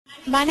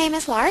My name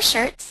is Laura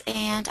Schertz,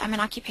 and I'm an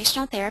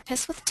occupational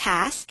therapist with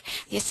Tasc,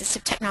 the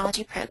assistive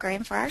technology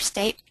program for our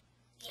state.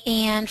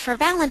 And for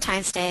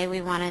Valentine's Day, we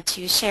wanted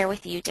to share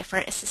with you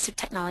different assistive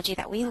technology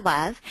that we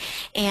love.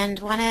 And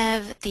one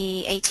of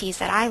the ATs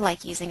that I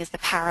like using is the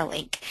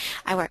PowerLink.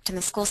 I worked in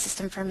the school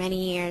system for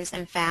many years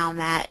and found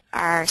that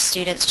our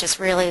students just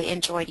really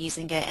enjoyed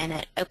using it, and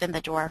it opened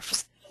the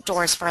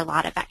doors for a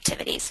lot of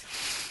activities.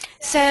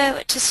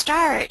 So to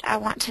start, I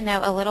want to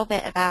know a little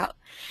bit about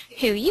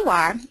who you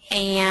are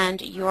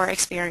and your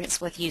experience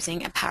with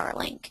using a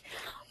PowerLink,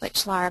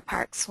 which Laura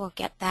Parks will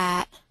get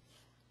that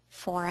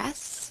for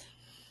us.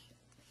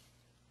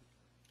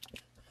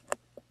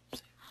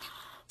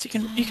 So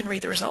you can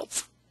read the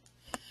results.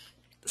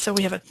 So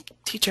we have a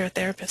teacher, a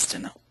therapist,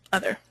 and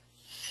other.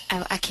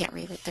 Oh, I can't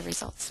read the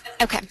results.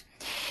 Okay.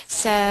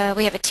 So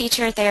we have a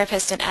teacher,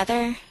 therapist, and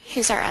other.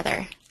 Who's our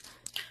other?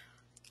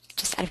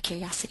 Just out of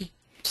curiosity.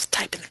 Just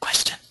type in the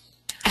question.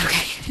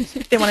 Okay.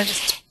 They want to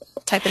just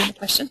type in the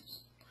question.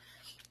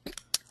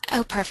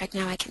 Oh, perfect.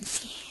 Now I can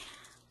see.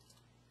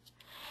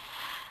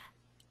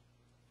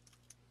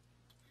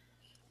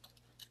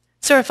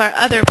 So if our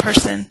other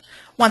person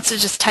wants to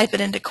just type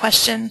it into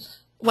question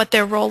what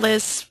their role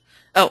is,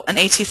 oh, an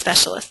AT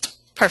specialist.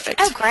 Perfect.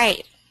 Oh,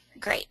 great.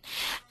 Great.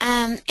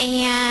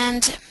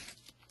 And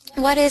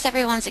what is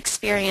everyone's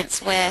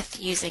experience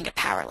with using a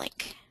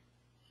PowerLink?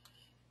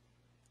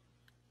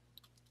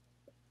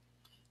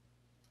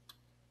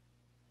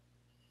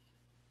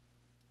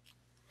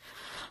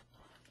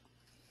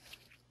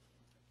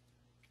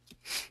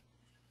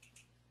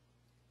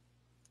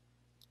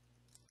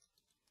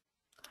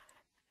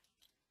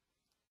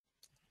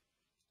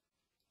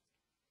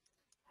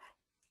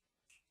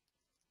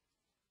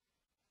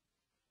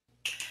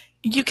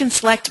 You can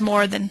select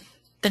more than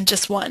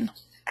just one.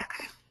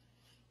 Okay.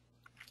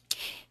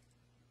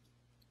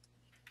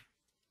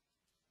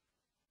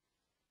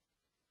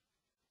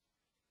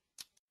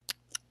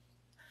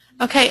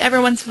 Okay,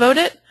 everyone's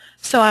voted,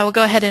 so I will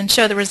go ahead and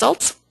show the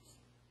results.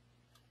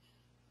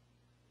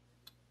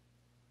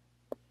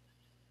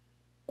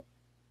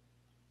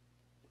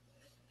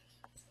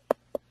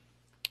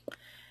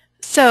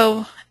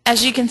 So,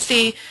 as you can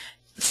see,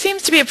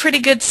 seems to be a pretty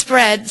good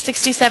spread.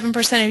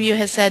 67% of you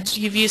has said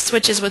you've used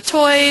switches with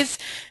toys,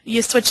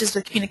 used switches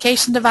with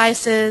communication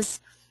devices,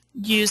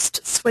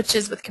 used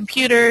switches with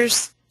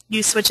computers,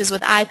 used switches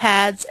with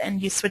iPads,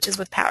 and used switches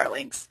with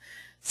PowerLinks.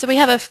 So we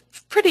have a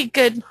pretty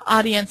good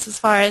audience as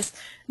far as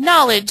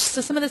knowledge, so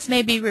some of this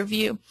may be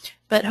review,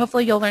 but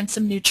hopefully you'll learn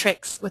some new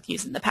tricks with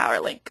using the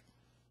PowerLink.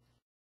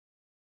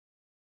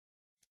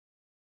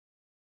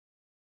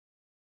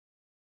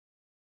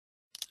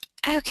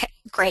 Okay,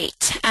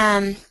 great.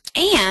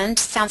 And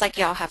sounds like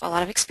y'all have a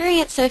lot of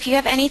experience, so if you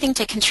have anything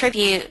to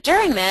contribute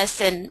during this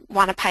and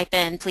want to pipe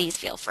in, please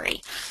feel free.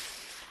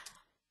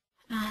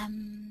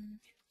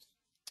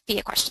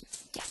 Via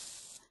questions,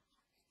 yes.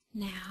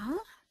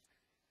 Now,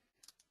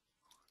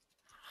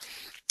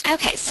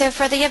 okay, so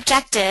for the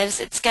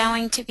objectives, it's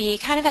going to be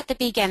kind of at the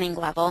beginning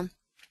level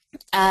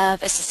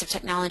of assistive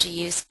technology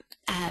use.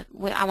 I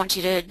want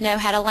you to know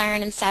how to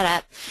learn and set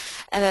up,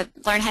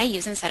 learn how to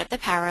use and set up the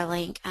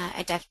PowerLink,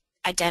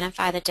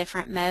 identify the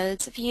different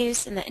modes of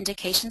use and the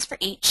indications for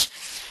each.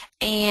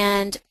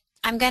 And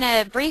I'm going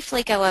to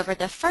briefly go over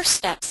the first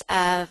steps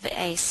of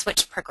a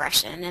switch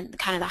progression and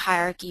kind of the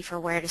hierarchy for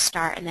where to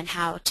start and then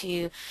how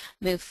to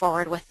move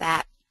forward with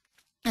that.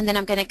 And then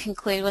I'm going to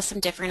conclude with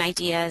some different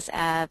ideas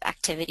of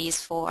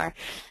activities for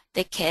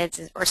the kids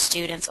or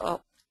students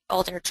or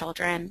older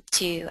children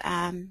to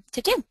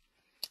do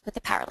with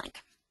the PowerLink.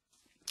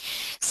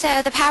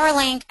 So the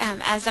PowerLink,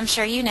 as I'm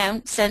sure you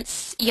know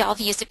since y'all have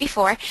used it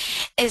before,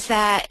 is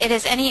that it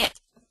is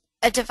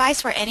a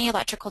device where any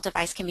electrical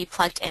device can be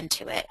plugged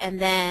into it, and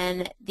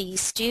then the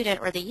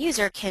student or the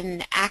user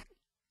can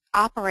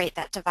operate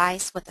that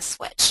device with a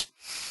switch.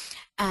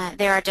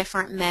 There are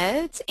different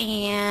modes,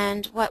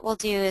 and what we'll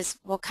do is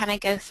we'll kind of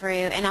go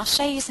through, and I'll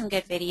show you some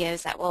good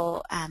videos that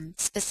will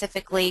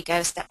specifically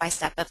go step by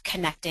step of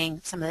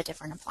connecting some of the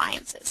different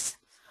appliances.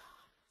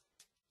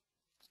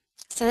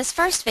 So this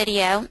first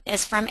video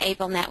is from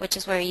AbleNet, which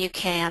is where you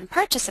can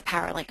purchase a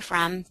PowerLink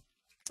from,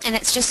 and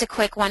it's just a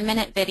quick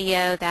 1-minute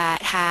video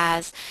that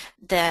has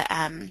the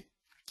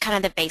kind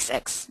of the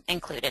basics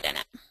included in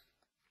it.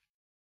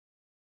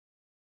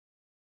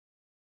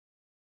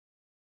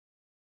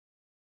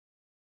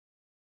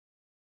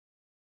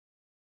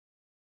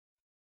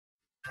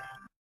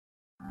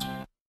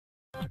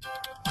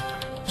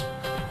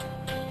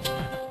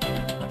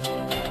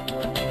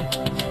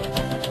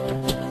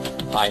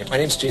 Hi, my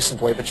name is Jason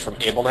Boyvich from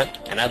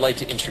AbleNet, and I'd like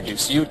to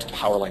introduce you to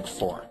PowerLink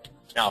 4.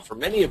 Now, for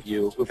many of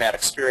you who've had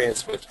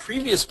experience with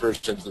previous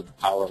versions of the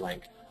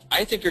PowerLink,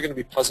 I think you're going to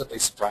be pleasantly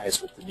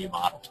surprised with the new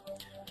model.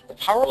 The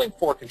PowerLink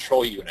 4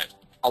 control unit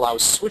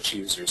allows switch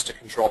users to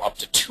control up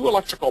to 2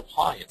 electrical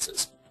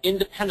appliances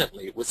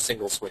independently with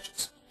single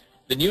switches.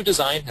 The new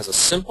design has a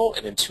simple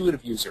and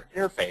intuitive user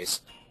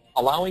interface,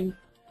 allowing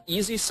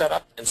easy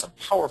setup and some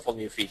powerful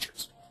new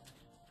features.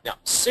 Now,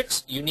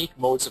 6 unique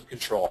modes of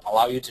control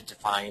allow you to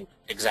define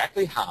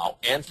exactly how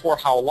and for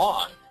how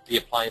long the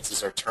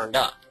appliances are turned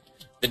on.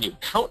 The new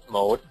count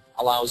mode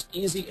allows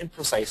easy and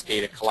precise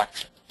data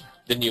collection.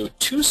 The new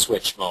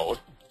 2-switch mode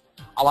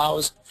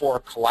allows for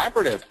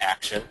collaborative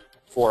action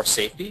for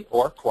safety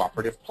or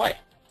cooperative play.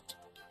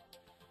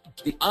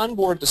 The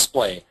onboard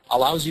display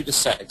allows you to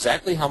set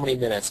exactly how many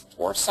minutes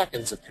or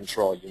seconds of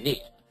control you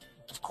need.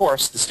 Of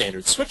course, the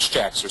standard switch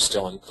jacks are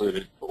still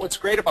included, but what's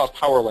great about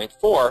PowerLink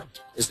 4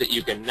 is that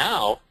you can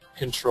now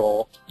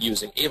control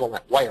using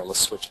AbleNet wireless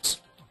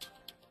switches.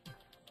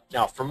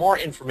 Now, for more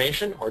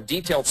information or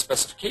detailed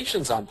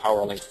specifications on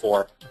PowerLink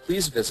 4,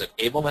 please visit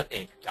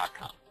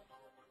ablenetinc.com.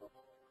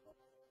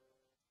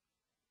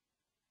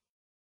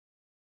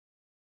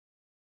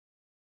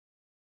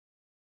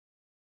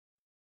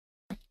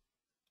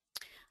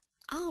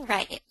 All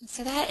right,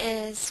 so that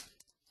is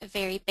a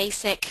very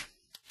basic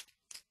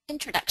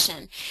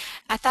introduction.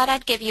 I thought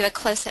I'd give you a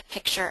close-up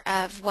picture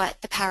of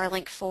what the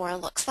PowerLink 4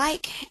 looks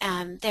like.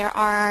 There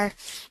are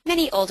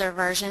many older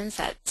versions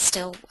that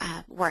still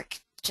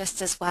work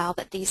just as well,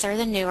 but these are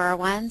the newer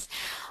ones.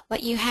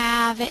 What you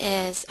have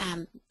is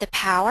the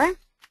power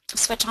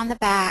switch on the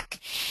back,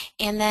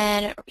 and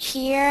then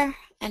here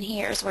and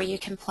here is where you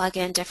can plug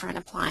in different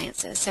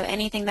appliances. So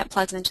anything that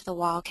plugs into the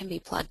wall can be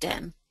plugged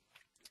in.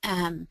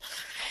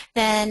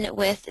 Then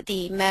with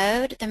the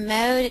mode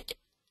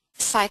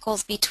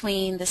cycles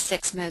between the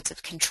 6 modes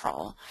of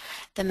control.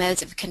 The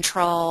modes of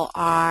control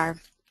are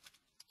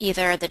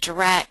either the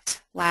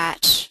direct,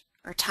 latch,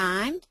 or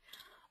timed,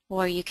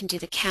 or you can do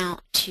the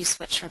count,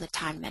 2-switch for the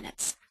time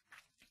minutes.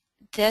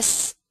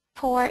 This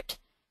port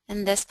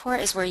and this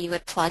port is where you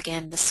would plug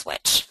in the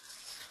switch.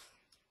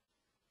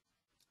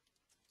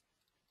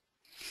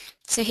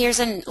 So here's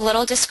a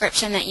little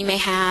description that you may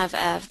have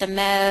of the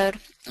mode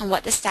and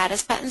what the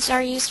status buttons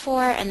are used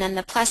for, and then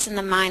the plus and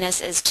the minus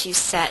is to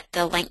set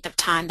the length of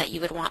time that you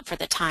would want for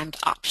the timed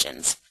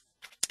options.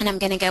 And I'm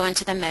going to go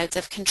into the modes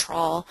of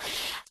control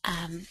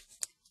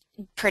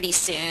pretty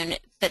soon,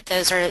 but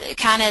those are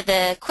kind of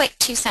the quick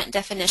 2-cent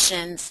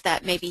definitions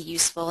that may be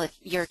useful if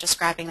you're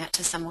describing that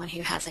to someone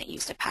who hasn't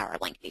used a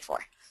PowerLink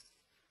before.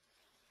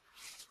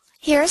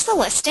 Here's the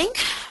listing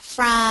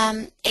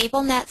from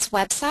AbleNet's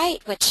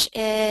website, which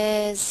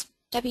is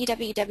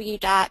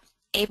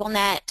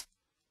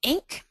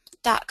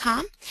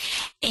www.ablenetinc.com,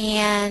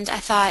 and I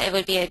thought it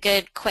would be a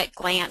good quick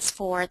glance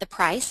for the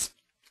price.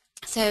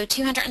 So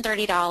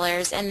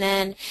 $230, and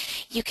then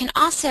you can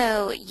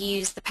also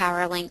use the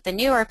PowerLink, the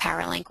newer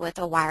PowerLink, with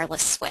a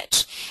wireless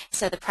switch.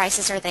 So the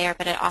prices are there,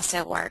 but it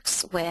also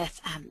works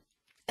with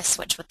a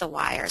switch with the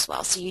wire as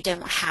well, so you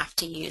don't have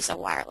to use a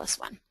wireless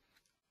one.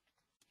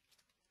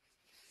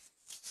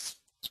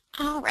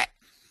 All right,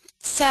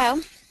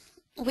 so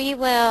we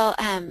will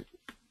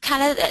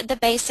kind of the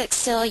basics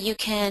still. You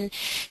can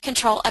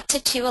control up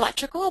to 2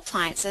 electrical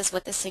appliances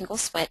with a single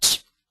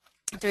switch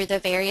through the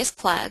various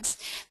plugs.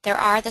 There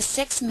are the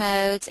 6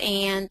 modes,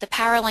 and the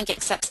PowerLink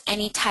accepts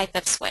any type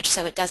of switch,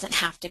 so it doesn't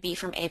have to be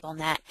from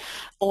AbleNet,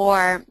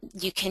 or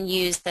you can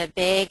use the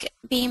big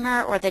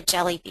beamer or the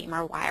jelly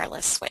beamer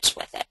wireless switch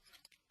with it.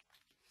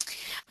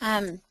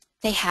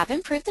 They have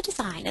improved the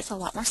design. It's a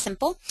lot more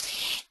simple,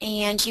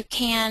 and you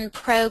can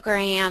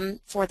program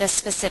for the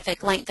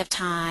specific length of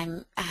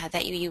time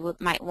that you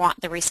might want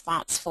the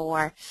response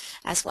for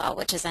as well,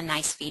 which is a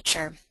nice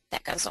feature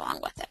that goes along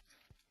with it.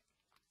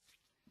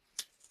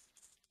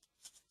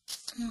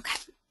 Okay.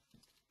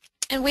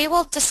 And we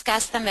will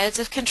discuss the modes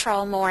of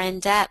control more in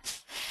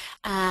depth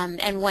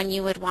and when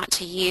you would want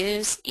to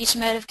use each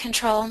mode of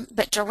control,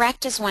 but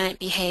direct is when it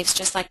behaves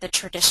just like the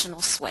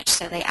traditional switch,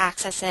 so they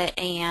access it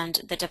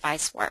and the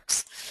device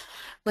works.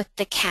 With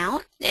the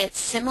count, it's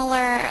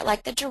similar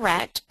like the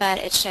direct, but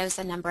it shows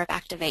the number of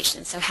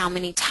activations, so how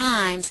many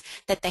times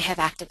that they have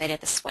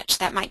activated the switch.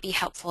 That might be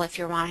helpful if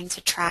you're wanting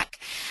to track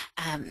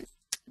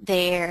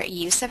their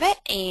use of it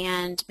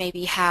and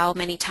maybe how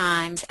many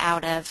times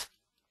out of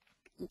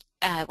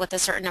with a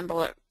certain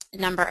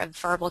number of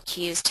verbal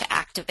cues to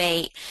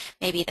activate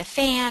maybe the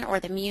fan or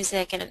the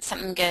music, and it's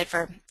something good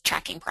for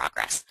tracking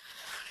progress.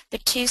 The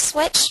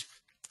 2-switch,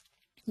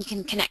 you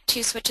can connect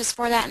 2 switches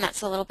for that, and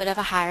that's a little bit of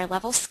a higher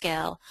level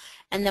skill.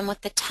 And then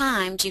with the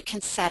timed, you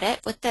can set it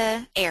with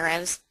the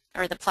arrows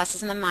or the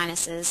pluses and the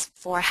minuses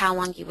for how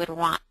long you would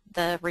want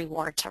the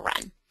reward to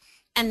run.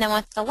 And then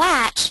with the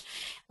latch,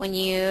 when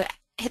you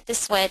hit the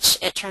switch,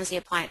 it turns the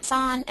appliance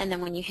on, and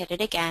then when you hit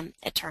it again,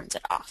 it turns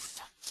it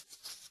off.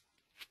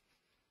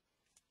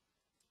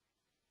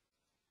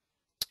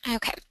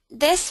 Okay,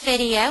 this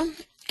video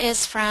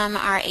is from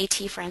our AT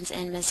friends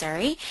in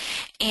Missouri,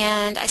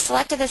 and I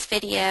selected this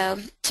video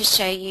to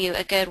show you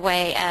a good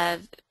way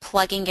of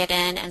plugging it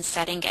in and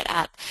setting it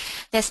up.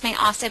 This may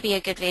also be a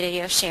good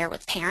video to share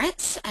with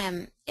parents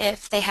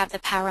if they have the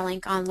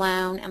PowerLink on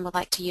loan and would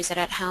like to use it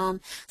at home.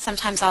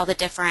 Sometimes all the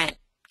different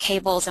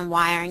cables and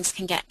wirings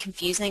can get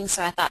confusing,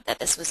 so I thought that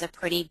this was a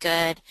pretty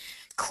good,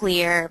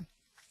 clear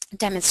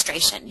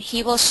demonstration.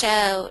 He will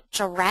show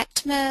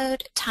direct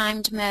mode,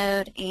 timed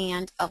mode,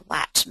 and a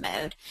latch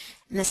mode.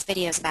 And this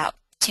video is about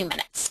 2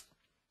 minutes.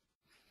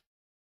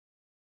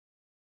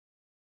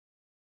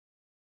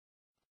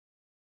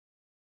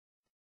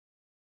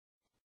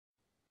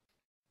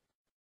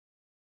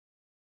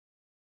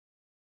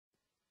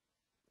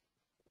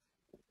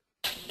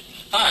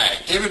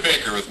 David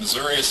Baker with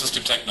Missouri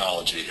Assistive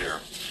Technology here.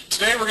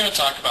 Today we're going to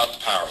talk about the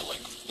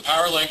PowerLink. The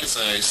PowerLink is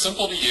a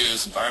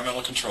simple-to-use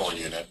environmental control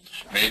unit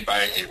made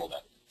by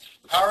AbleNet.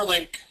 The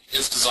PowerLink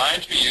is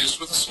designed to be used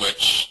with a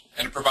switch,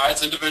 and it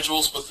provides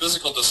individuals with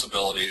physical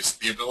disabilities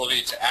the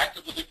ability to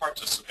actively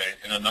participate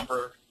in a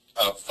number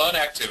of fun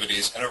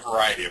activities and a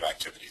variety of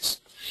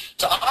activities.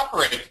 To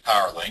operate the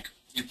PowerLink,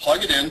 you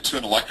plug it into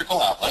an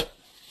electrical outlet.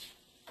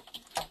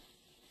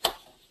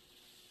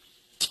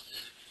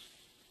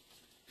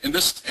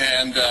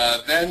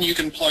 Then you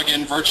can plug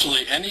in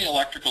virtually any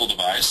electrical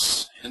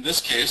device. In this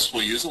case,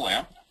 we'll use a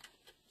lamp.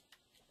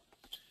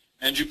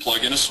 And you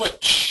plug in a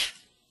switch.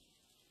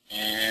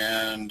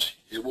 And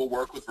it will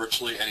work with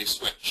virtually any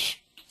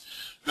switch.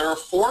 There are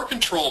 4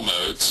 control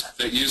modes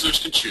that users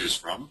can choose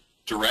from: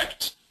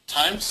 direct,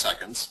 timed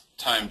seconds,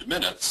 timed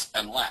minutes,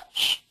 and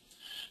latch.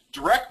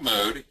 Direct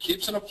mode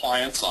keeps an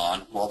appliance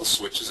on while the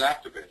switch is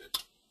activated.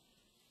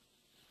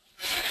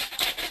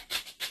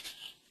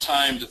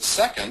 Timed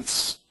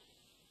seconds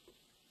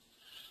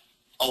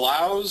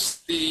allows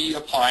the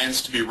appliance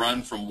to be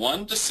run from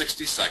 1 to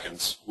 60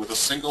 seconds with a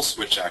single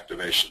switch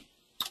activation.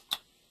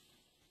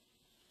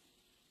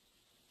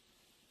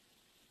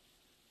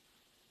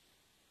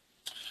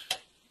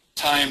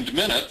 Timed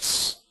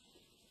minutes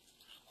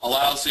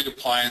allows the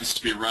appliance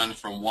to be run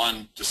from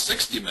 1 to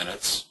 60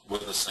 minutes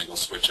with a single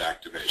switch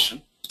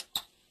activation.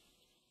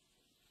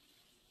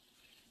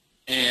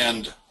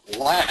 And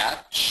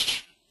latch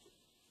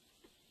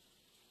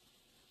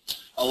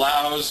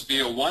allows,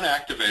 via one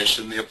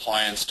activation, the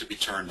appliance to be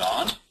turned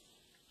on,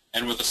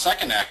 and with a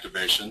second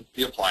activation,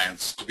 the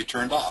appliance to be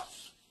turned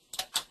off.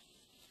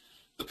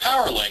 The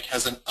PowerLink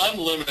has an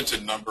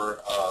unlimited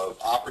number of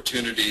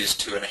opportunities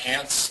to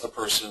enhance a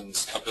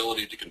person's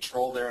ability to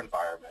control their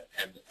environment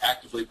and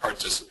actively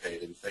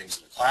participate in things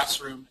in the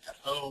classroom, at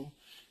home,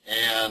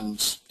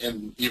 and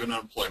in even an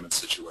employment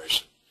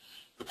situation.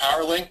 The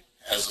PowerLink,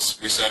 as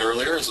we said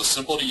earlier, is a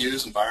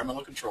simple-to-use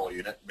environmental control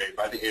unit made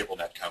by the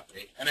AbleNet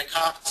company, and it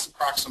costs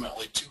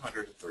approximately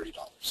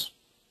 $230.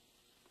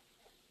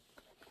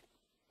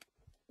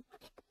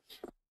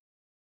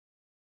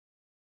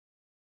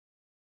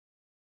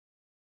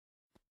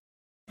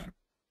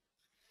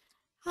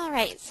 All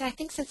right, so I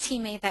think since he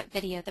made that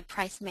video, the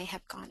price may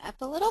have gone up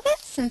a little bit,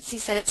 since he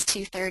said it's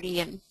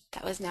 $230 and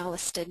that was now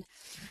listed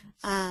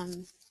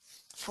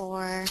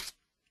for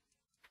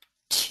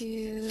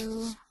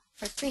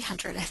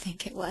 $300, I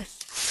think it was.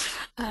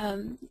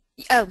 Oh,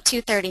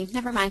 $230.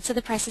 Never mind. So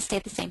the prices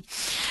stayed the same.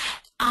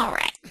 All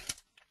right.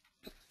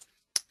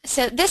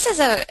 So this is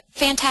a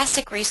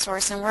fantastic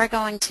resource, and we're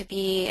going to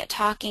be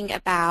talking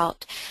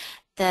about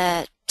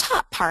the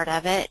top part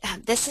of it.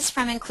 This is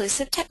from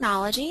Inclusive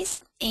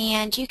Technologies,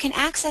 and you can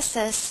access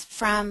this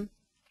from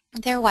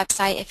their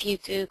website. If you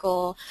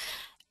Google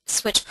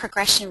Switch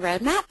Progression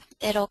Roadmap,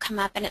 it'll come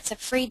up, and it's a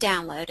free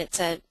download. It's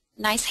a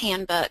nice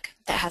handbook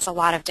that has a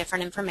lot of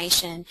different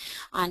information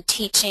on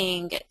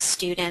teaching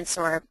students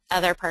or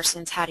other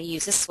persons how to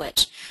use a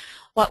switch.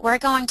 What we're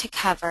going to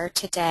cover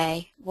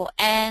today will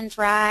end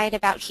right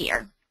about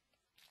here.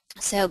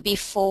 So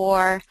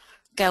before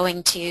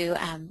going to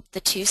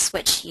the 2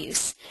 switch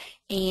use,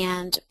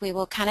 and we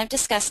will kind of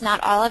discuss,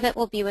 not all of it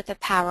will be with the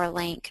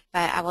PowerLink,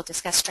 but I will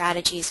discuss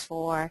strategies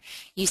for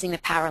using the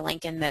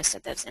PowerLink in most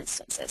of those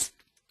instances.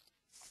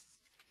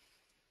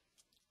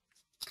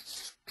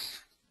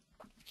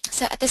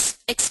 So at this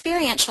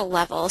experiential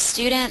level,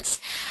 students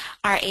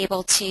are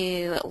able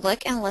to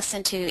look and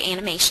listen to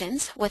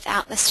animations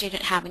without the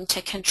student having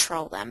to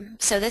control them.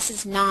 So this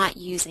is not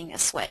using a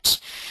switch.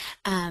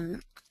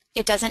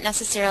 It doesn't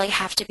necessarily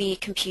have to be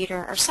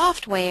computer or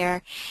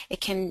software.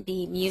 It can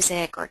be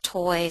music or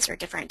toys or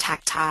different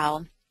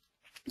tactile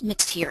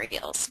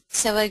materials.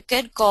 So a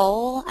good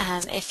goal,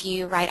 if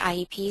you write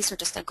IEPs, or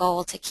just a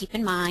goal to keep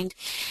in mind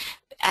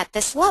at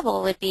this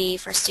level, would be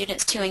for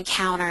students to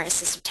encounter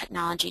assistive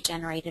technology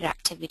generated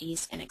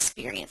activities and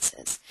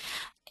experiences.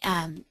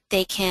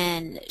 They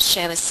can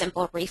show a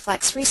simple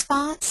reflex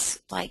response,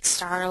 like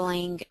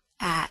startling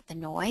at the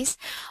noise,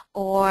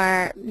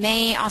 or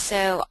may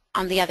also,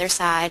 on the other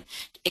side,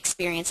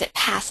 experience it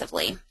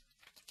passively,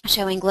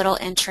 showing little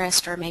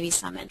interest or maybe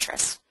some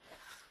interest.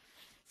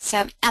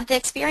 So at the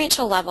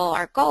experiential level,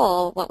 our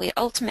goal, what we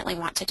ultimately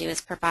want to do,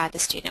 is provide the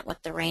student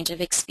with the range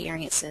of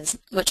experiences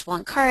which will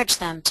encourage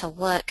them to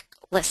look,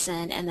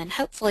 listen, and then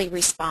hopefully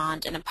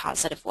respond in a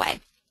positive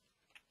way.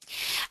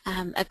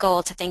 A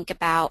goal to think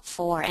about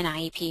for an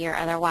IEP or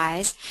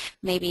otherwise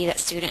may be that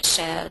students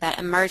show that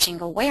emerging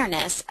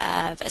awareness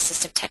of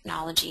assistive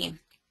technology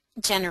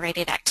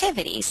generated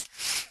activities,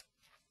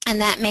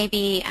 and that may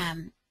be,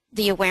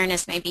 the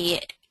awareness may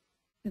be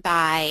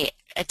by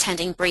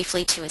attending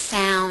briefly to a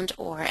sound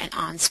or an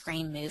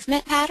on-screen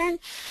movement pattern.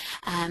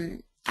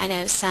 I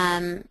know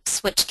some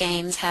Switch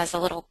games has a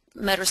little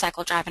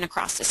motorcycle driving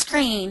across the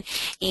screen,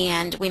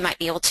 and we might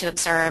be able to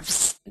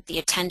observe the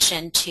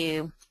attention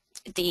to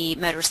the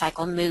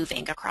motorcycle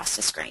moving across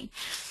the screen.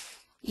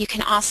 You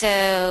can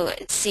also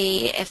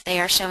see if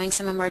they are showing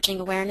some emerging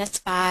awareness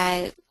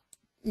by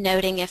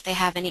noting if they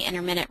have any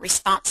intermittent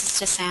responses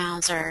to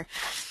sounds or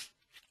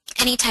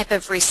any type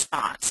of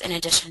response in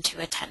addition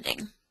to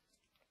attending.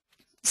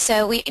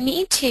 So we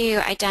need to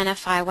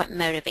identify what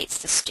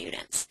motivates the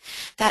students.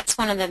 That's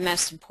one of the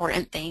most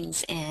important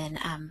things in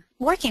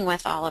working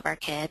with all of our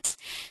kids.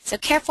 So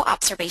careful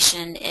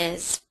observation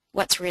is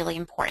what's really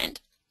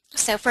important.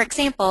 So for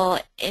example,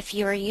 if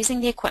you are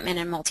using the equipment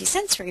in a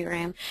multisensory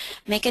room,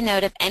 make a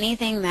note of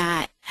anything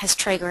that has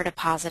triggered a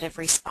positive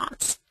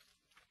response.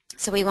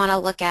 So we want to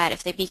look at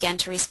if they begin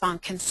to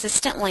respond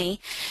consistently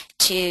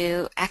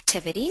to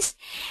activities,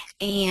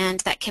 and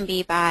that can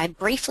be by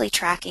briefly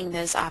tracking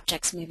those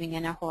objects moving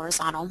in a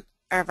horizontal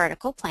or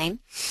vertical plane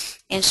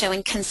and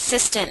showing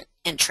consistent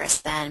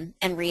interest then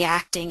and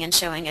reacting and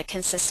showing a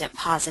consistent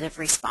positive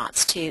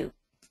response to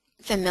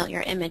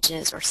familiar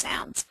images or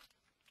sounds.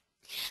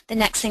 The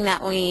next thing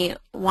that we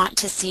want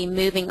to see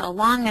moving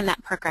along in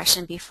that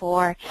progression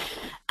before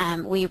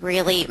we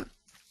really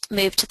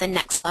move to the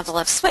next level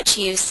of switch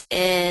use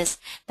is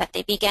that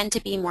they begin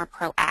to be more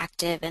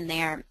proactive in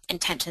their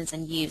intentions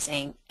in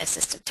using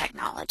assistive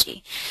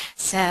technology.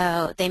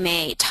 So they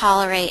may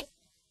tolerate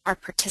or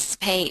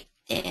participate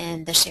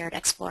in the shared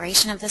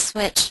exploration of the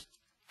switch.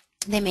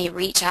 They may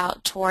reach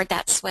out toward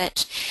that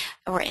switch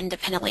or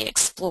independently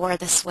explore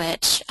the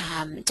switch,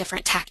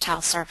 different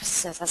tactile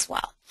surfaces as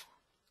well.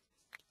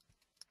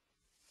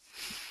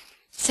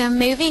 So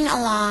moving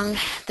along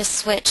the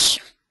switch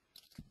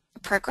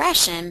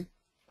progression,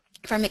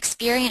 from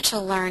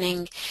experiential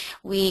learning,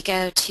 we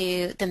go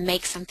to the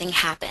make something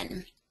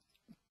happen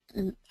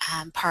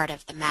part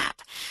of the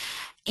map.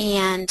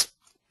 And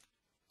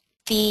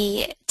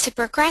to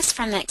progress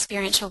from the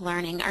experiential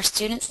learning, our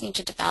students need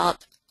to develop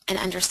an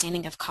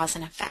understanding of cause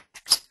and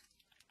effect.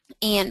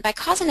 And by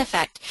cause and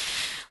effect,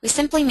 we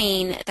simply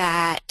mean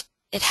that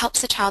it helps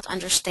the child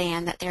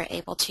understand that they're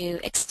able to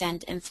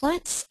extend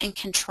influence and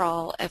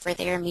control over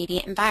their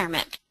immediate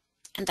environment,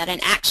 and that an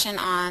action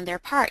on their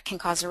part can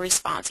cause a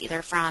response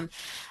either from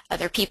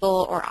other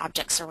people or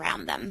objects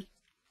around them.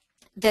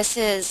 This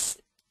is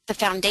the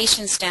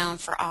foundation stone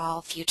for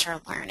all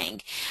future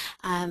learning.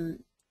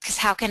 Because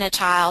how can a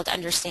child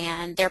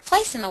understand their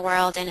place in the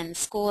world and in the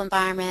school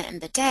environment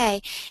and the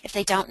day if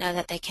they don't know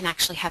that they can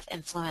actually have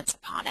influence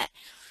upon it?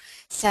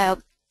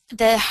 So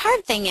the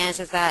hard thing is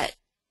that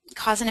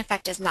cause and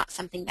effect is not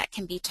something that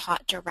can be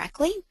taught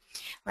directly.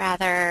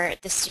 Rather,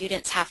 the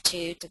students have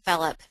to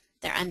develop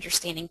their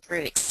understanding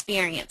through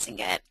experiencing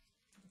it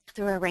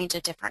through a range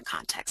of different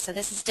contexts. So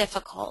this is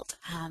difficult,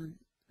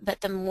 but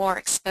the more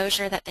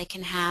exposure that they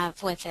can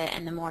have with it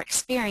and the more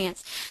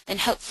experience, then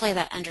hopefully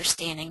that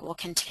understanding will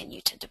continue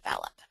to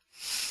develop.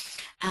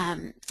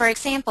 For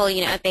example,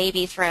 a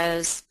baby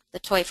throws the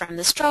toy from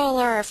the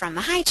stroller or from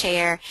the high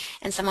chair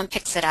and someone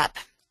picks it up.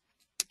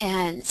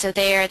 And so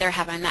they're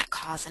having that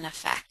cause and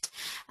effect.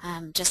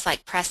 Just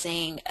like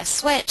pressing a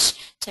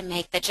switch to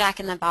make the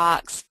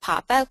Jack-in-the-Box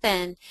pop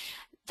open,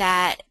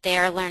 that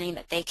they're learning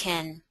that they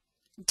can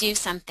do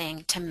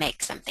something to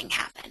make something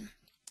happen.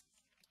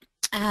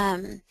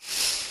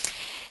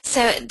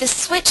 So the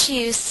switch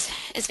use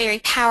is very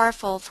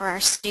powerful for our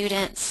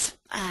students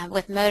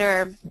with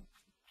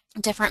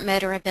different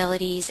motor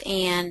abilities,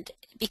 and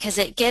because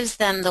it gives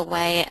them the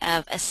way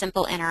of a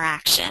simple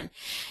interaction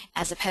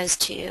as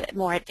opposed to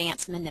more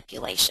advanced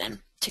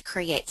manipulation to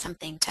create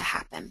something to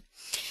happen.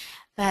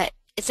 But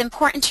it's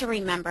important to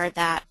remember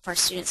that for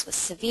students with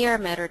severe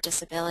motor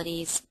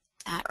disabilities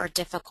or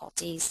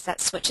difficulties,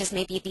 that switches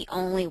may be the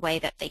only way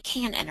that they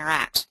can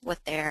interact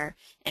with their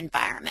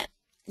environment.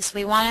 So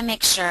we want to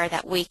make sure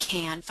that we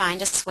can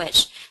find a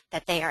switch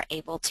that they are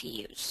able to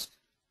use.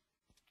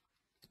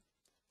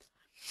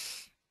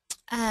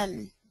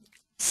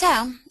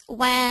 So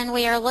when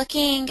we are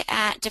looking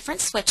at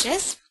different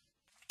switches,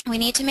 we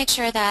need to make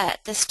sure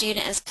that the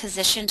student is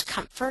positioned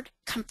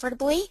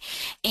comfortably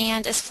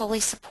and is fully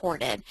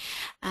supported.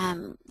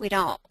 We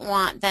don't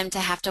want them to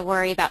have to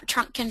worry about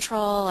trunk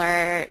control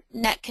or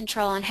neck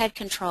control and head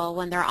control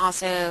when they're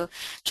also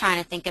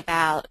trying to think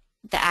about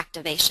the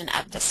activation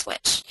of the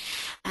switch.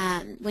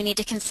 We need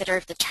to consider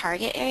if the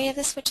target area of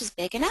the switch is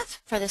big enough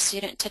for the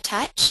student to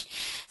touch.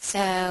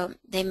 So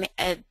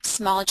a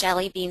small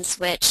jelly bean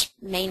switch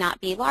may not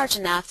be large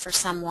enough for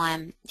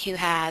someone who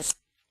has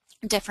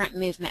different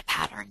movement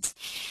patterns.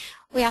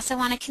 We also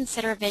want to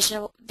consider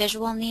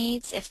visual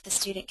needs if the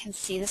student can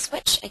see the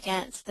switch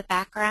against the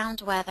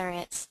background, whether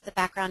it's the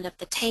background of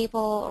the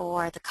table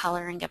or the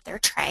coloring of their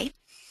tray.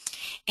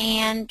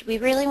 And we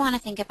really want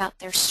to think about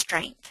their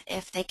strength,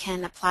 if they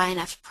can apply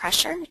enough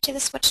pressure to the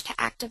switch to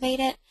activate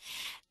it,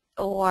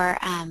 or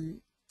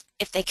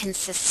if they can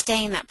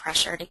sustain that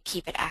pressure to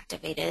keep it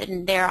activated.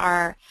 And there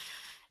are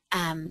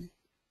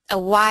a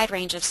wide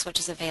range of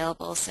switches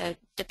available, so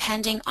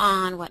depending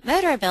on what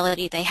motor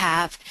ability they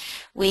have,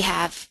 we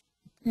have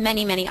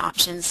many, many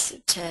options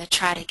to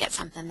try to get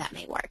something that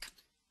may work.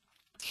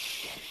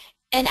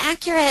 An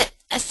accurate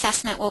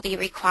assessment will be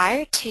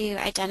required to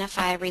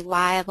identify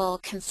reliable,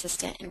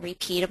 consistent, and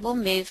repeatable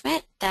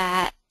movement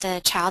that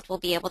the child will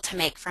be able to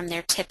make from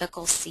their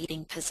typical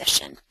seating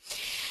position.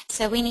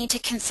 So we need to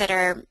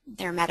consider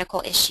their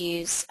medical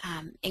issues,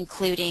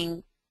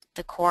 including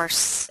the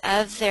course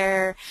of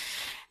their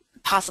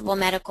possible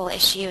medical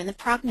issue and the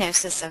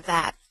prognosis of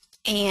that,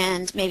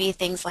 and maybe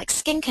things like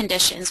skin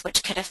conditions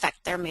which could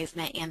affect their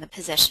movement and the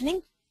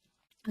positioning.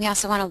 We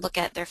also want to look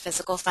at their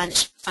physical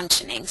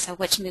functioning, so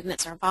which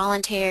movements are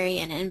voluntary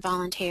and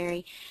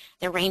involuntary,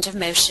 their range of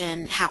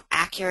motion, how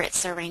accurate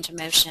is their range of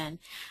motion,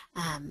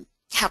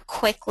 how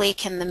quickly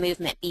can the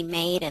movement be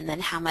made, and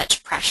then how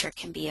much pressure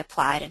can be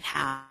applied and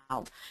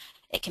how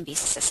it can be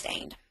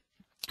sustained.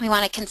 We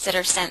want to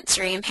consider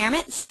sensory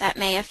impairments that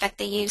may affect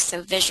the use,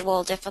 so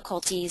visual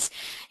difficulties,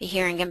 a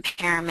hearing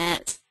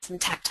impairment, some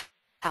tactile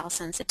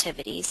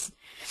sensitivities.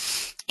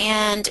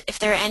 And if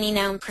there are any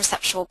known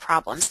perceptual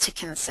problems to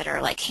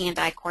consider, like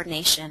hand-eye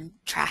coordination,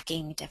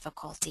 tracking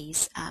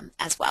difficulties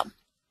as well.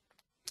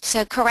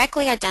 So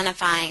correctly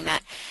identifying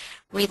that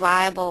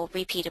reliable,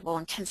 repeatable,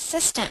 and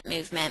consistent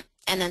movement,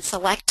 and then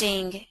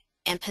selecting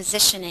and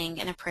positioning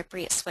an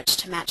appropriate switch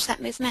to match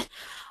that movement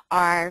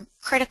are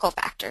critical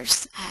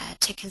factors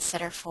to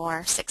consider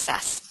for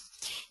success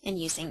in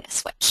using a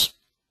switch.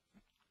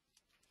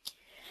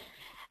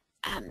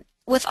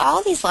 With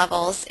all these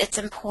levels, it's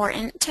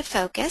important to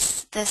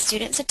focus the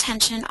student's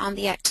attention on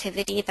the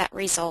activity that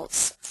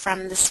results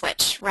from the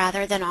switch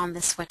rather than on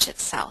the switch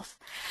itself.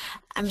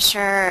 I'm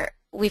sure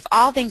we've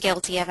all been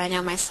guilty of, I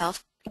know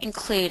myself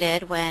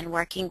included, when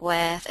working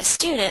with a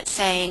student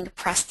saying,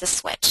 press the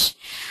switch.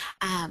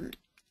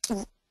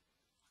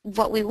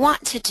 What we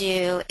want to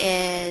do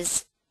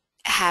is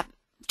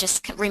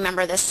just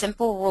remember the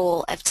simple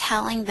rule of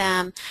telling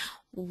them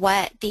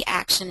what the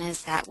action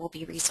is that will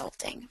be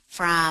resulting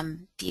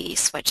from the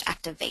switch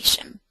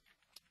activation.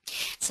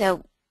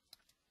 So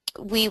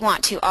we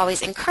want to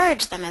always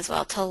encourage them as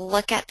well to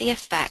look at the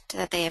effect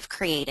that they have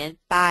created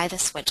by the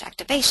switch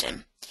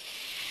activation.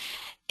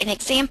 An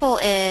example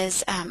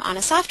is on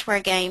a software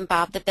game,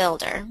 Bob the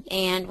Builder,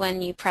 and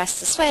when you press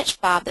the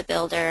switch, Bob the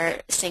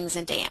Builder sings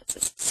and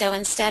dances. So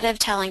instead of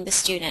telling the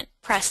student,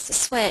 press the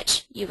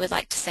switch, you would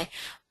like to say,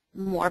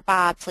 more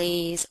Bob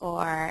please,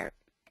 or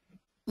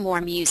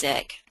more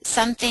music,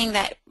 something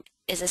that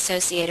is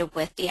associated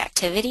with the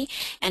activity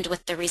and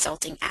with the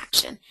resulting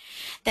action.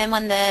 Then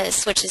when the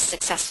switch is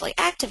successfully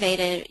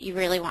activated, you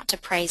really want to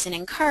praise and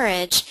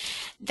encourage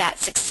that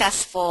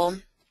successful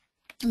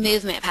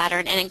movement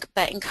pattern,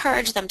 but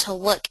encourage them to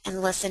look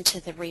and listen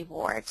to the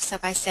reward. So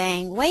by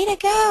saying, way to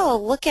go,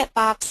 look at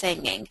Bob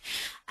singing,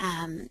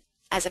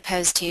 as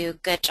opposed to,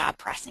 good job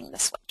pressing the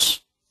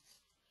switch.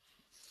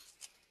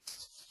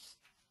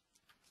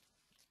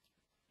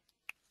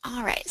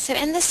 All right, so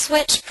in the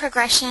switch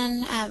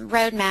progression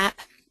roadmap,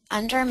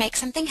 under Make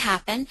Something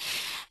Happen,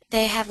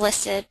 they have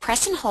listed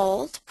press and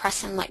hold,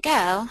 press and let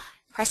go,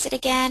 press it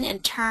again,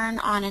 and turn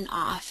on and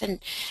off. And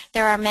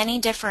there are many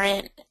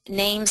different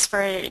names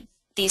for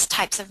these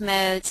types of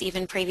modes.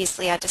 Even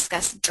previously I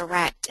discussed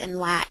direct and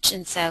latch,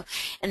 and so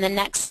in the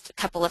next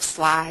couple of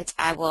slides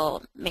I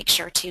will make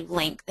sure to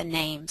link the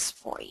names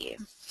for you.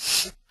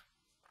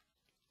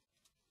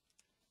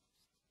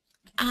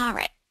 All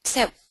right,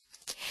 so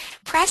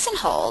press and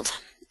hold,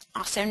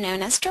 also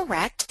known as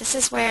direct, this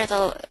is where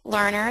the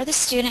learner or the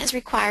student is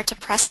required to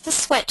press the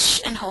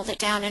switch and hold it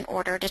down in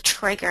order to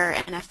trigger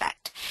an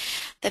effect.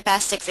 The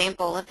best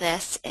example of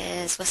this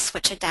is with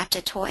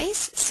switch-adapted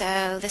toys.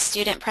 So the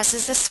student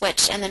presses the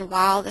switch, and then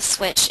while the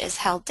switch is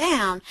held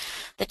down,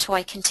 the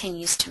toy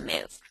continues to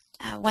move.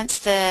 Once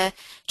the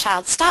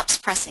child stops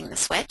pressing the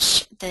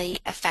switch, the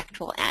effect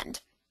will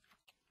end.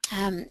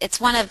 It's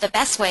one of the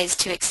best ways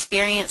to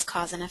experience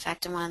cause and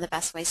effect, and one of the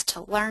best ways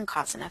to learn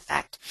cause and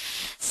effect,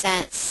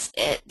 since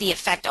the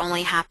effect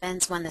only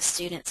happens when the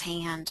student's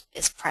hand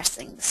is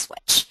pressing the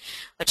switch,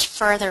 which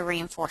further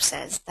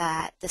reinforces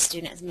that the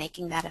student is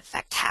making that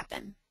effect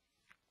happen.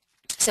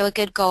 So a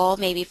good goal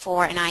maybe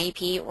for an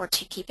IEP or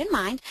to keep in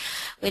mind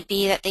would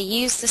be that they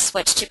use the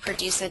switch to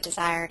produce a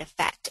desired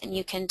effect, and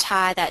you can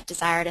tie that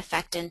desired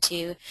effect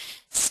into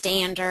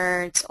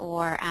standards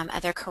or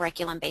other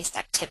curriculum-based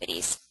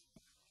activities.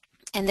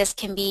 And this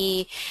can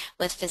be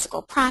with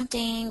physical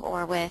prompting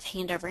or with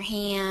hand over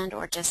hand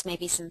or just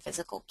maybe some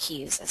physical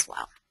cues as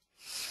well.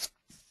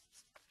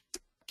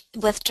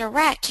 With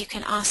direct, you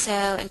can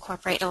also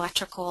incorporate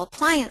electrical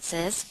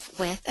appliances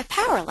with a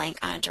power link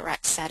on a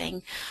direct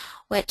setting,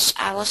 which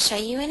I will show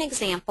you an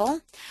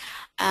example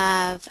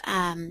of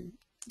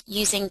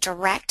using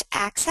direct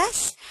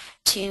access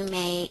to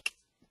make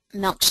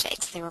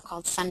milkshakes. They were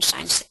called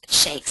sunshine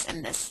shakes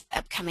in this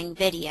upcoming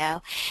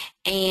video,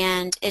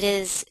 and it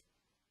is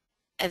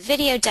a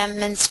video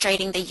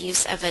demonstrating the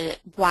use of a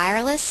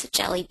wireless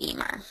jelly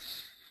beamer.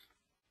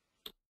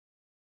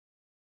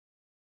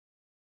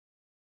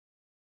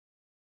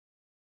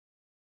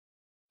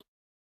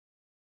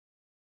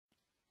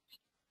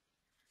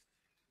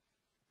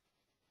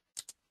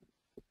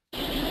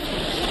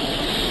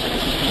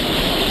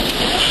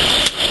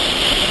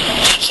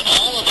 As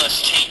all of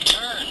us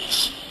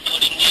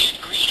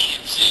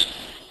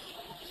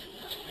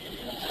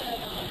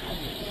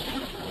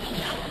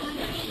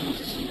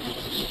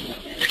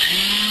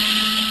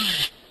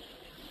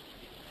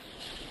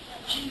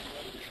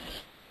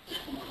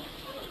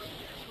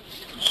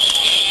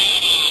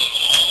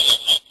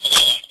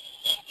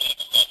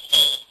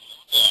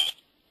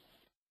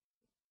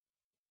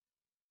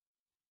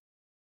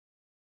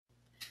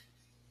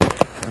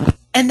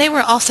And they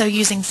were also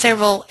using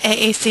several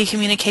AAC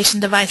communication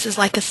devices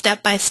like a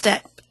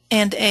step-by-step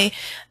and a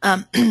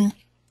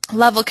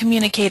level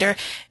communicator,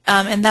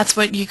 and that's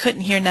what you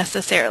couldn't hear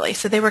necessarily.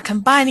 So they were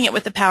combining it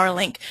with the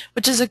PowerLink,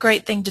 which is a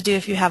great thing to do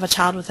if you have a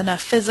child with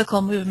enough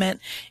physical movement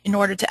in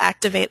order to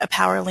activate a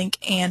PowerLink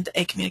and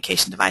a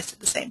communication device at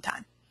the same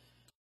time.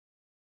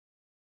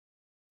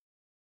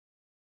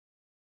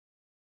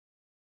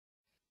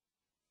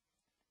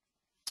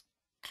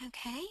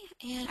 Okay,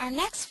 and our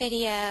next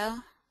video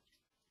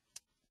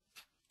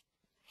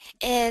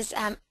is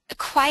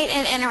quite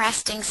an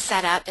interesting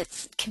setup.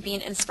 It can be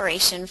an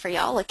inspiration for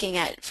y'all looking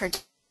at for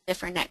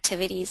different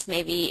activities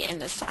maybe in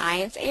the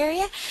science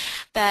area,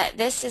 but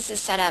this is a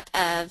setup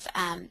of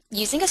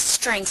using a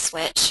string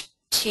switch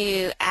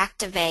to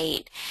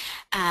activate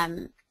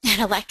an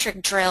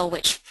electric drill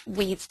which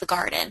weeds the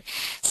garden.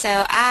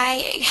 So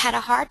I had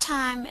a hard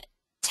time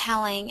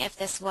telling if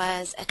this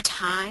was a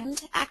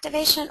timed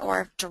activation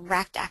or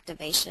direct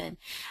activation.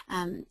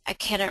 I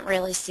couldn't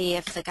really see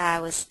if the guy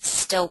was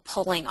still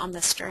pulling on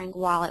the string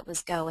while it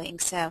was going.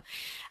 So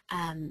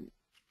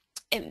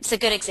it's a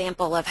good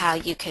example of how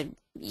you could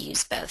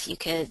use both. You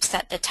could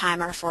set the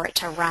timer for it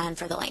to run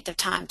for the length of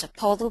time to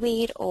pull the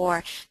weed,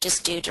 or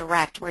just do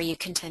direct where you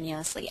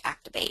continuously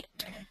activate.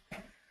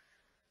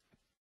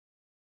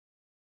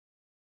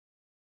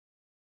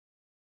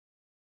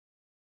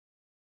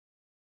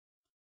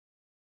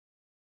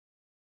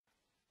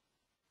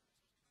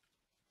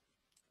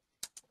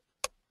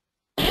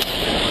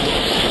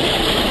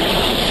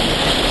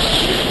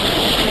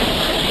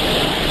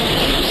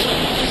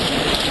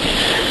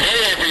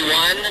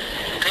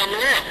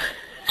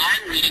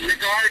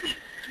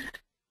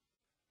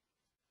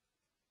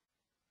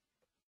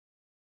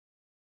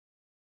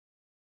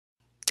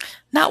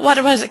 Not what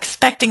I was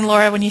expecting,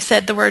 Laura, when you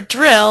said the word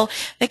drill.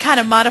 They kind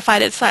of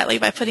modified it slightly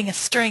by putting a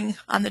string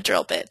on the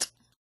drill bit.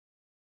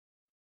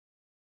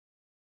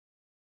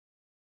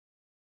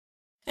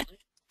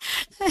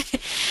 I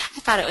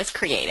thought it was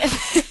creative.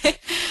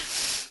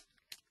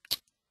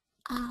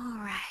 All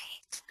right.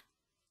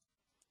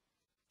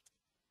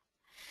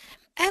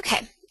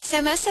 Okay,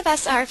 so most of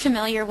us are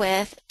familiar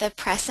with the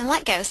press and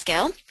let go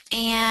skill,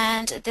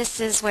 and this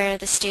is where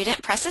the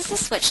student presses the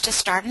switch to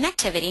start an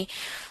activity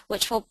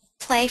which will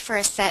play for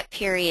a set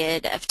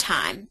period of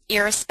time,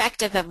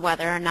 irrespective of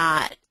whether or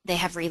not they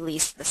have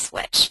released the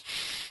switch.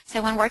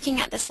 So when working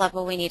at this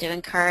level, we need to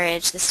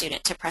encourage the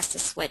student to press the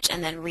switch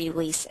and then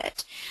release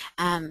it.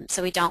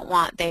 So we don't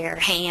want their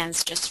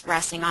hands just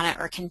resting on it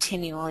or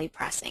continually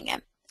pressing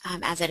it,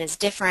 as it is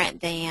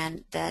different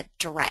than the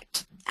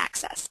direct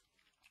access.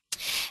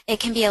 It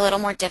can be a little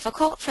more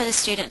difficult for the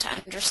student to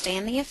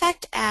understand the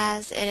effect,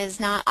 as it is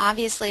not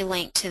obviously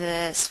linked to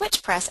the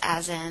switch press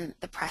as in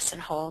the press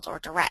and hold or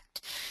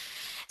direct.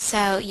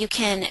 So you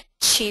can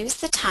choose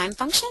the time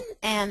function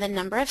and the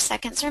number of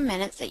seconds or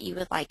minutes that you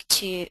would like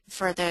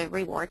for the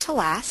reward to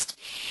last.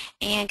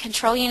 And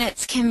control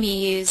units can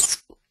be used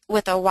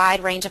with a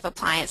wide range of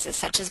appliances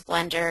such as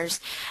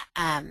blenders.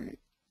 And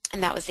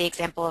that was the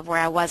example of where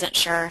I wasn't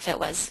sure if it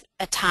was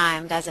a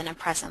timed as in a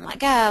press and let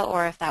go,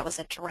 or if that was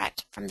a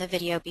direct from the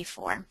video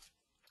before.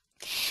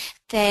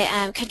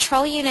 The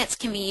control units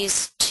can be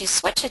used to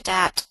switch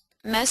adapt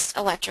most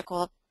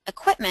electrical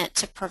equipment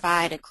to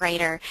provide a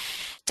greater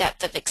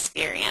depth of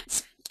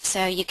experience.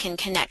 So you can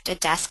connect a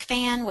desk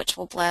fan, which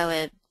will blow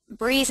a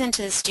breeze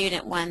into the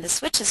student when the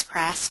switch is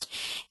pressed,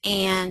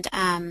 and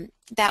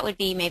that would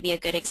be maybe a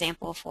good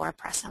example for a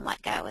press and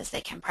let go, as they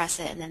can press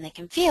it and then they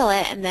can feel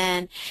it, and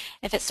then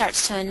if it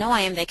starts to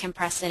annoy them, they can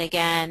press it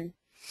again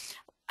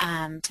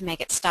to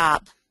make it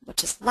stop,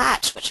 which is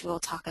latch, which we'll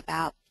talk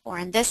about. Or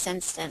in this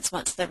instance,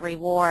 once the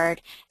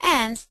reward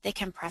ends, they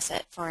can press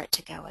it for it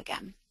to go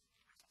again.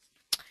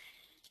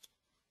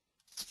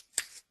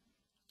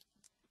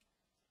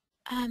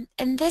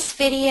 In this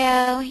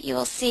video, you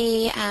will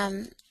see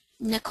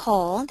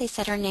Nicole, they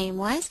said her name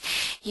was,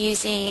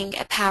 using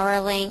a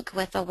PowerLink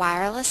with a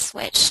wireless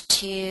switch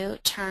to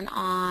turn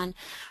on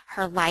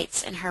her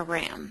lights in her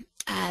room.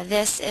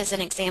 This is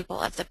an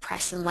example of the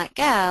press and let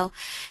go,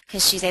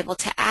 because she's able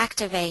to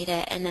activate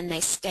it and then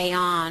they stay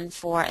on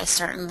for a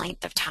certain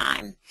length of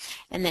time.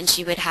 And then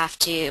she would have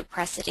to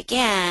press it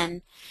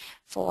again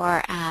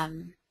for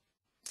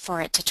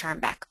it to turn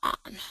back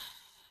on.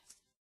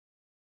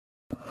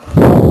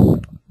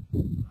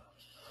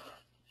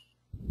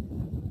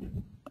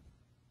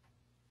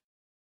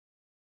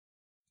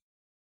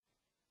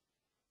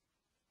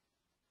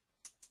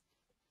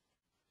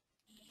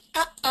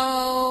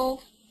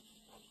 Uh-oh,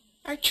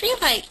 our tree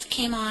lights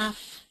came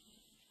off.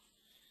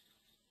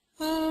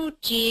 Oh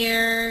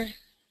dear.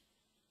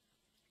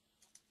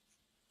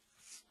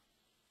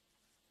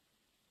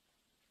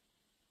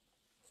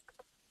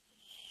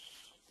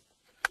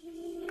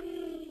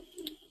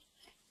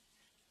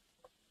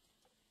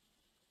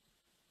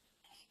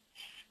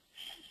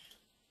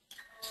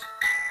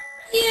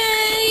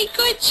 Yay,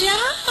 good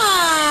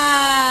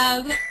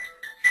job.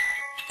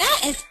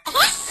 That is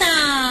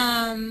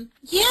awesome.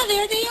 Yeah,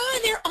 there they are.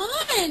 They're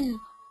on.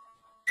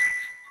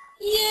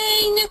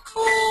 Yay,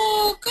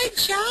 Nicole. Good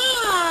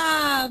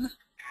job.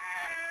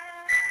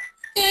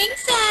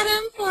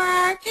 Adam for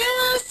our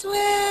pillow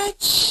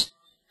switch.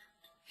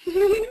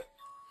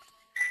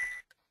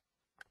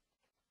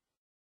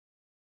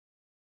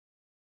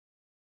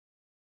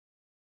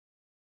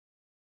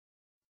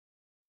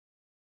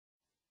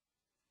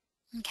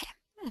 Okay,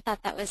 I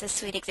thought that was a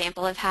sweet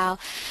example of how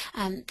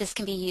this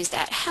can be used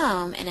at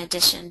home in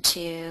addition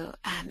to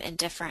in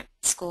different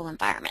school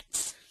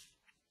environments.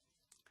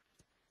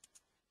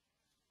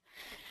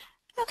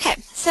 Okay,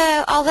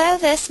 so although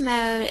this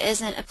mode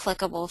isn't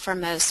applicable for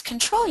most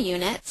control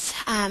units,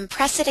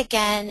 Press It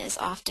Again is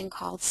often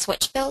called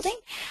switch building,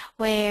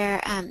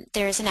 where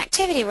there's an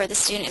activity where the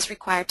student is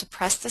required to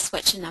press the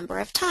switch a number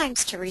of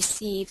times to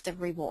receive the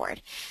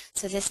reward.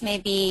 So this may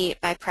be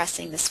by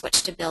pressing the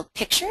switch to build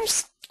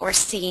pictures or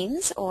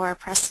scenes, or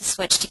press the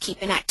switch to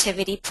keep an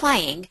activity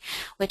playing,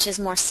 which is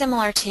more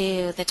similar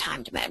to the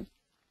timed mode.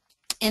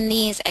 In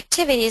these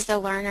activities, the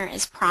learner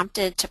is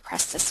prompted to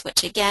press the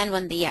switch again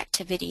when the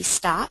activity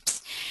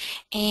stops,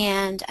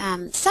 and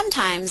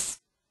sometimes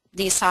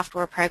these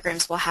software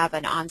programs will have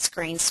an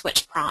on-screen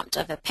switch prompt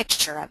of a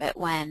picture of it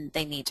when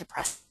they need to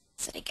press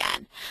it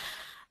again.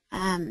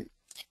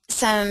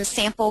 Some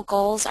sample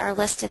goals are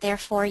listed there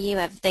for you.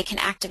 They can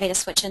activate a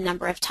switch a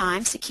number of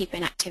times to keep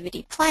an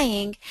activity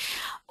playing,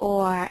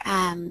 or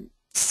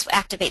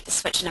activate the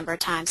switch a number of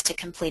times to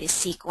complete a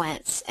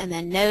sequence, and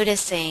then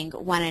noticing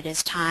when it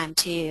is time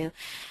to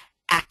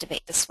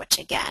activate the switch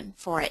again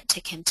for it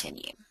to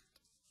continue.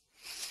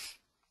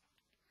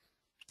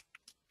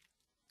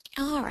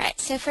 All right,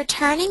 so for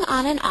turning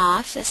on and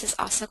off, this is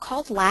also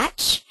called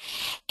latch,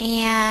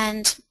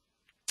 and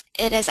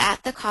it is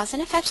at the cause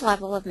and effect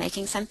level of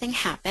making something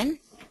happen.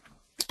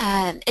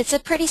 It's a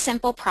pretty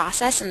simple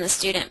process, and the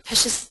student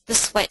pushes the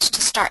switch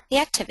to start the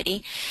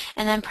activity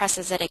and then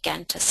presses it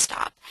again to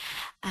stop.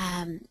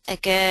 A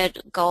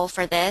good goal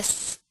for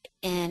this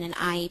in an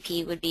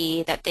IEP would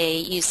be that they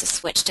use the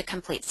switch to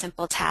complete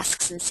simple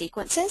tasks and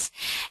sequences,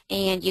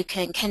 and you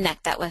can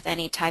connect that with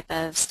any type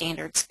of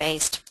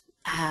standards-based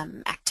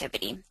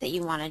activity that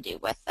you want to do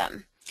with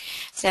them.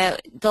 So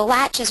the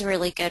latch is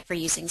really good for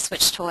using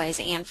switch toys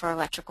and for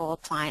electrical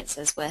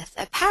appliances with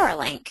a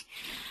PowerLink.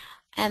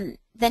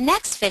 The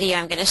next video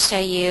I'm going to show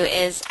you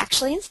is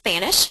actually in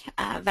Spanish,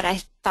 but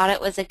I thought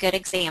it was a good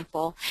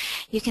example.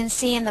 You can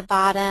see in the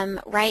bottom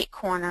right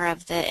corner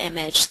of the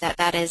image that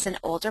that is an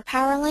older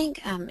PowerLink,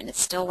 and it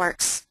still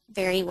works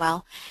very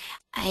well.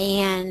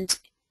 And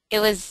it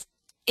was,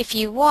 if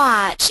you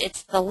watch,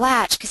 it's the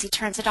latch because he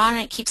turns it on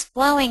and it keeps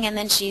blowing, and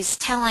then she's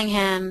telling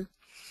him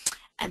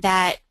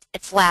that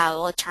it's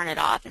loud, we'll turn it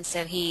off. And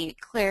so he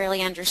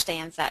clearly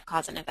understands that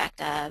cause and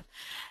effect of,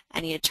 I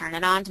need to turn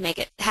it on to make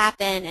it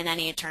happen, and I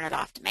need to turn it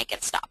off to make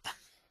it stop.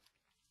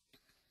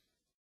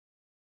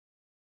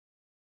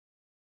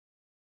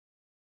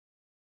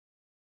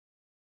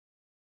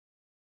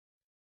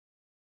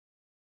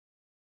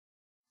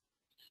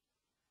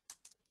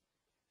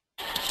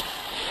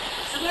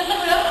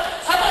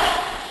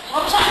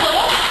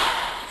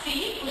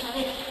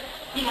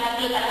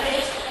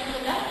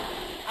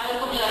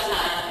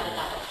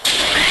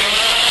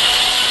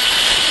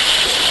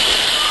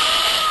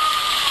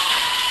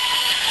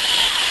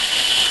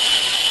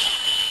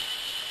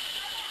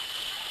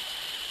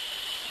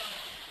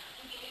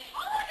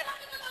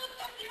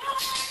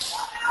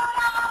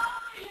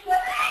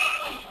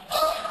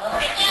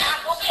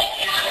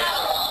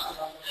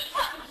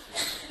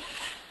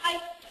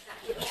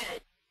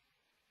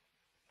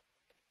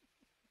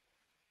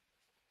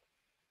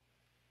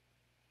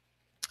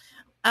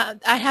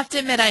 I have to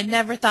admit I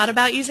never thought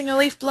about using a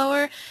leaf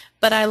blower,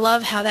 but I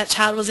love how that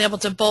child was able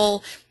to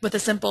bowl with a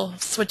simple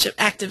switch,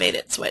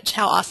 activated switch.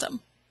 How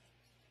awesome.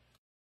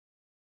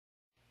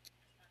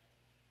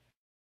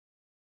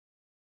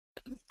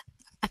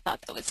 I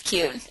thought that was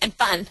cute and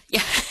fun.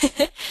 Yeah.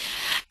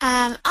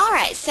 All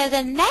right, so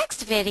the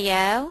next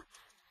video,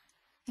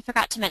 I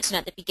forgot to mention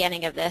at the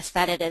beginning of this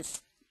that it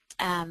is,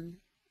 I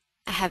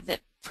have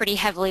it pretty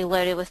heavily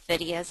loaded with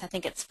videos. I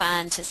think it's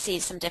fun to see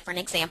some different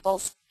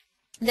examples.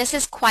 This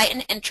is quite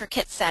an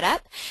intricate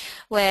setup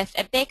with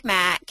a Big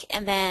Mac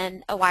and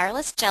then a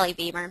wireless jelly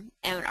beamer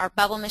and our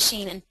bubble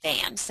machine and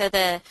fan. So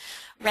the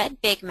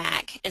red Big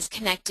Mac is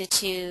connected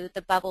to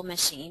the bubble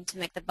machine to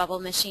make the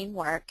bubble machine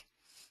work.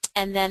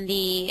 And then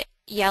the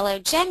yellow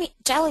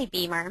jelly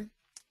beamer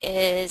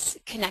is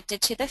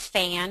connected to the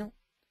fan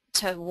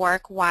to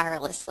work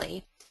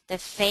wirelessly. The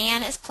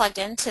fan is plugged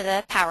into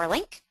the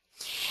PowerLink,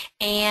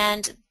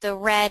 and the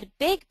red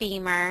big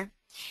beamer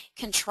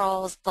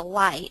controls the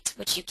light,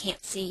 which you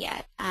can't see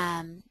yet.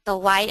 The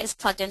light is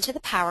plugged into the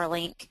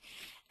PowerLink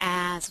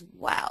as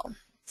well.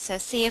 So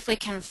see if we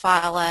can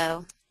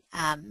follow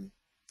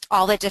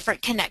all the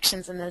different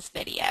connections in this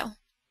video.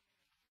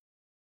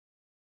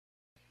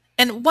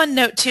 And one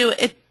note too,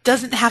 it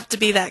doesn't have to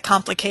be that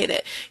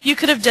complicated. You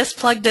could have just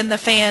plugged in the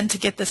fan to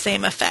get the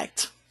same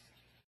effect.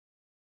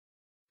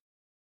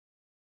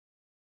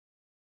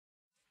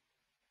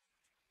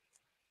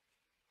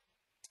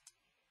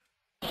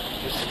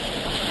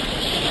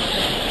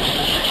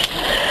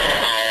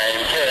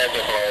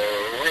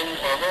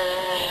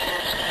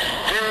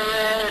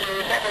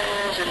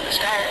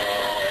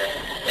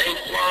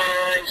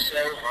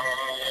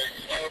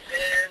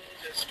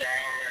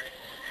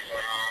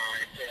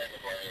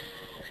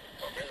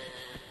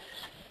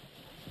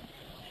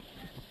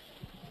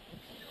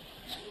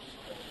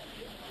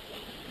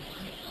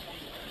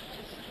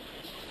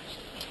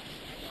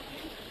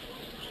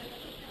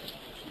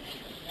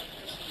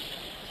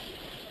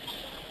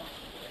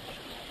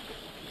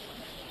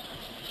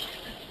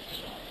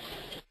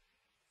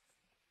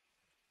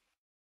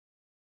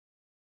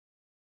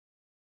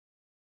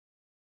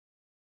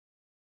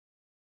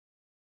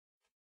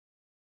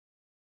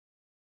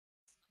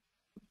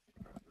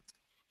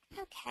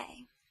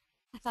 Okay.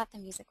 I thought the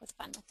music was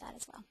fun with that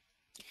as well.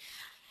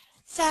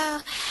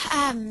 So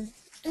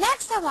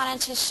next I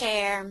wanted to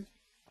share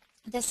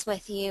this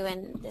with you,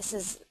 and this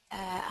is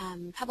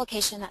a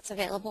publication that's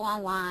available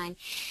online,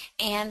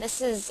 and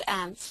this is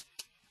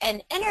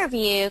an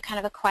interview, kind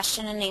of a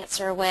question and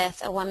answer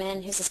with a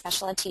woman who's a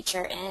special ed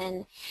teacher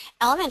in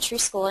elementary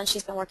school, and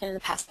she's been working in the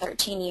past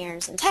 13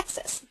 years in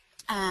Texas.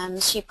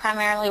 She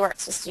primarily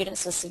works with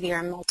students with severe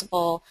and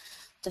multiple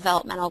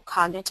developmental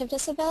cognitive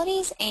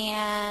disabilities,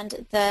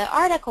 and the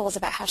article is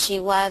about how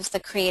she loves the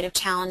creative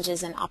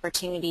challenges and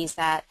opportunities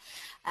that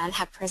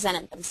have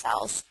presented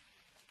themselves.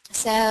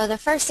 So the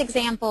first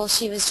example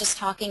she was just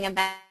talking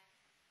about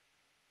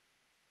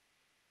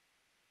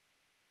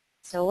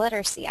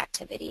literacy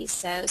activities.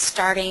 So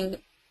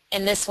starting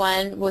in this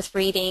one with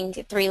reading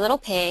Three Little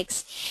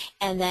Pigs,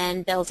 and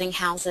then building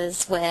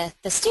houses with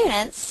the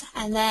students,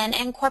 and then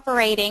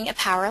incorporating a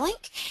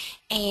PowerLink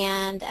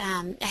and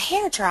a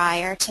hair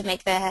dryer to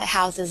make the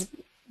houses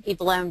be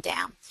blown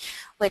down,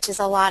 which is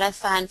a lot of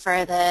fun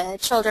for the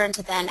children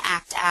to then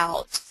act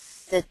out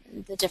the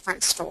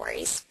different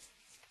stories.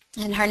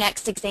 In her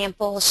next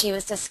example, she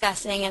was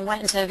discussing and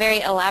went into a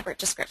very elaborate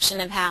description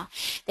of how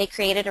they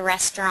created a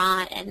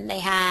restaurant, and they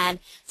had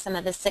some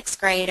of the sixth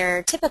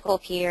grader typical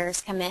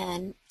peers come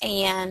in,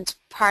 and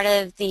part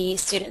of the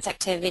students'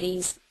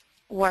 activities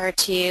were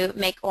to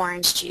make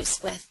orange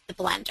juice with the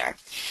blender.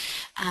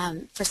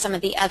 For some of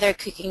the other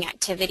cooking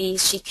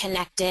activities, she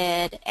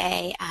connected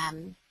a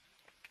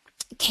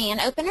can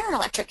opener, an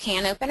electric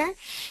can opener,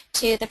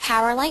 to the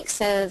PowerLink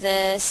so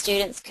the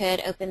students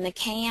could open the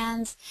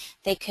cans.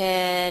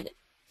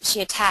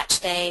 She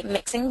attached a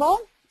mixing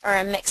bowl or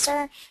a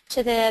mixer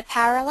to the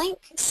PowerLink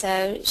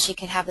so she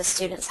could have the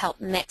students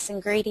help mix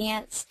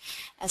ingredients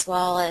as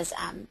well as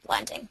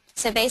blending.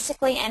 So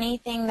basically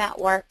anything that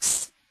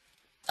works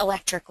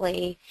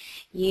electrically,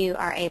 you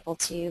are able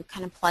to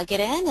kind of plug it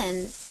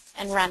in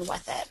and run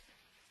with it.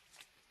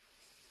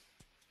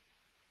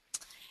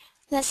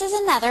 This is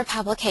another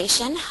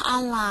publication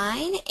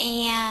online,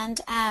 and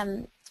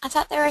I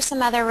thought there were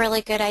some other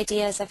really good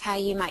ideas of how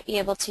you might be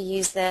able to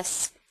use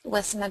this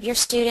with some of your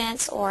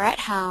students or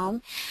at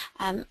home.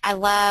 I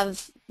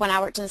love, when I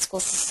worked in the school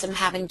system,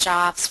 having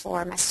jobs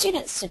for my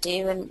students to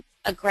do, and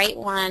a great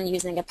one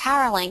using a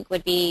PowerLink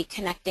would be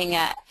connecting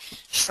a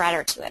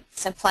shredder to it.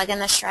 So plug in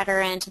the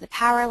shredder into the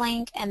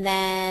PowerLink, and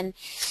then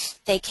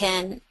they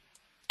can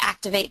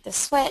activate the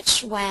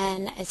switch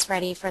when it's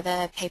ready for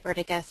the paper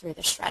to go through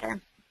the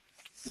shredder.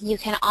 You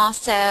can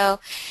also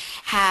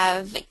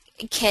have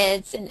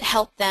kids and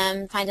help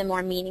them find a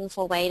more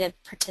meaningful way to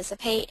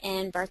participate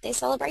in birthday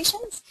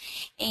celebrations.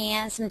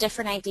 And some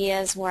different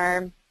ideas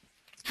were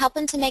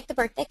helping to make the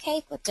birthday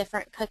cake with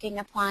different cooking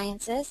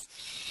appliances.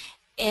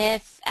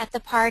 If at the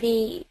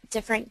party,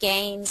 different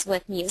games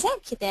with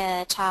music,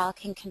 the child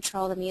can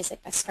control the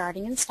music by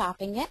starting and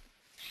stopping it.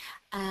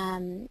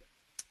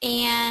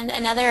 And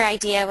another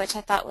idea, which I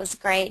thought was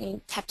great, and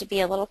you have to be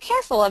a little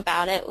careful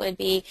about it, would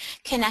be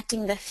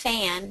connecting the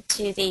fan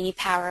to the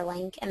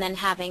PowerLink and then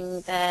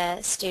having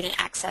the student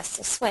access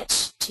the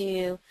switch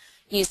to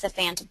use the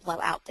fan to blow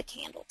out the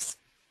candles.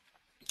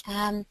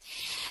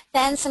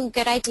 Then some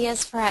good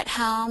ideas for at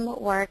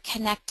home were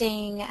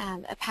connecting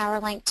a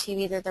PowerLink to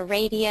either the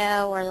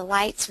radio or the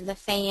lights or the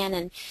fan,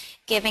 and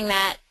giving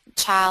that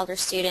child or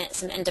student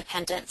some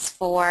independence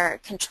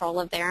for control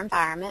of their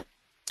environment.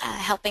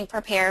 Helping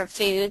prepare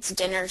foods,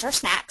 dinners, or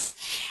snacks.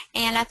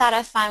 And I thought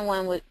a fun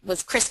one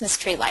was Christmas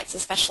tree lights,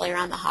 especially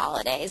around the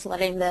holidays,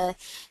 letting the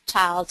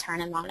child turn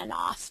them on and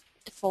off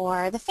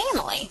for the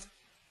family.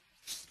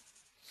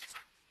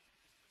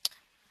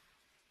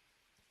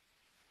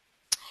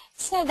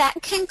 So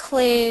that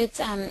concludes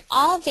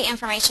all of the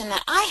information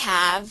that I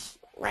have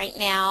right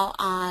now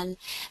on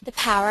the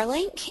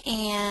PowerLink,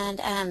 and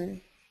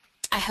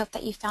I hope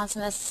that you found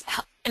some of this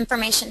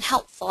information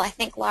helpful. I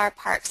think Laura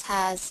Parks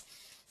has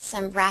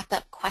some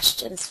wrap-up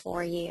questions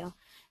for you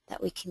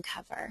that we can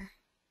cover.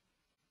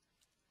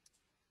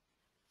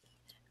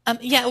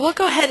 Yeah, we'll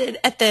go ahead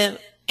at the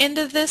end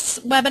of this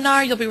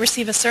webinar. You'll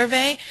receive a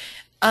survey.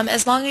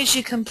 As long as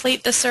you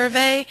complete the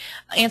survey,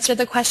 answer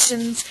the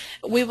questions,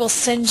 we will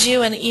send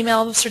you an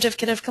email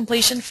certificate of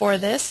completion for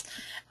this.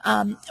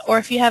 Or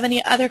if you have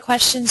any other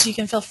questions, you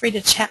can feel free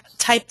to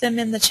type them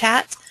in the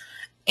chat.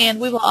 And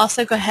we will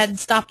also go ahead and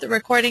stop the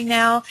recording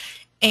now.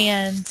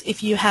 And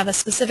if you have a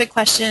specific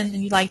question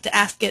and you'd like to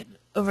ask it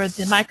over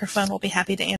the microphone, we'll be happy to answer.